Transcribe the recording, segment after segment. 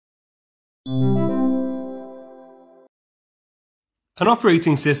An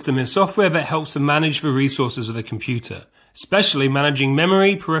operating system is software that helps to manage the resources of a computer, especially managing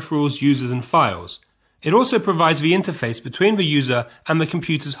memory, peripherals, users, and files. It also provides the interface between the user and the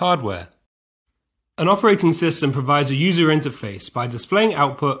computer's hardware. An operating system provides a user interface by displaying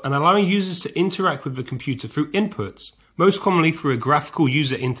output and allowing users to interact with the computer through inputs, most commonly through a graphical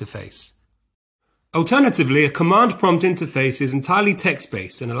user interface. Alternatively, a command prompt interface is entirely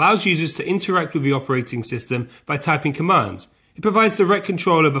text-based and allows users to interact with the operating system by typing commands. It provides direct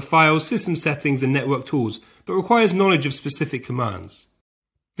control over files, system settings, and network tools, but requires knowledge of specific commands.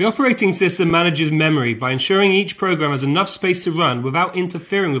 The operating system manages memory by ensuring each program has enough space to run without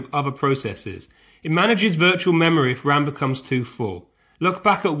interfering with other processes. It manages virtual memory if RAM becomes too full. Look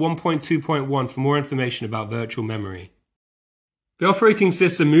back at 1.2.1 for more information about virtual memory. The operating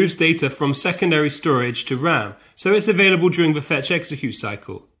system moves data from secondary storage to RAM, so it's available during the fetch-execute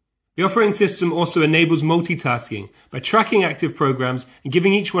cycle. The operating system also enables multitasking by tracking active programs and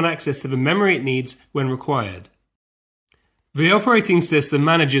giving each one access to the memory it needs when required. The operating system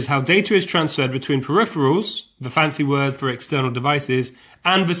manages how data is transferred between peripherals, the fancy word for external devices,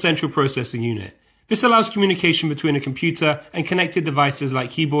 and the central processing unit. This allows communication between a computer and connected devices like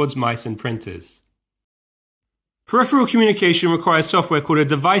keyboards, mice, and printers. Peripheral communication requires software called a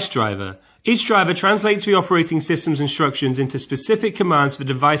device driver. Each driver translates the operating system's instructions into specific commands the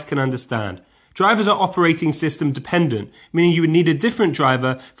device can understand. Drivers are operating system dependent, meaning you would need a different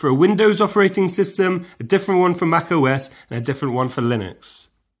driver for a Windows operating system, a different one for Mac OS, and a different one for Linux.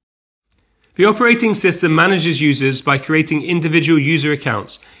 The operating system manages users by creating individual user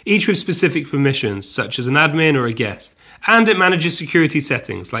accounts, each with specific permissions, such as an admin or a guest, and it manages security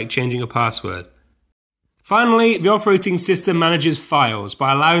settings, like changing a password. Finally, the operating system manages files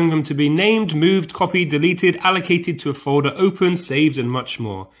by allowing them to be named, moved, copied, deleted, allocated to a folder, opened, saved, and much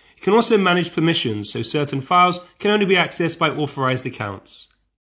more. It can also manage permissions, so certain files can only be accessed by authorized accounts.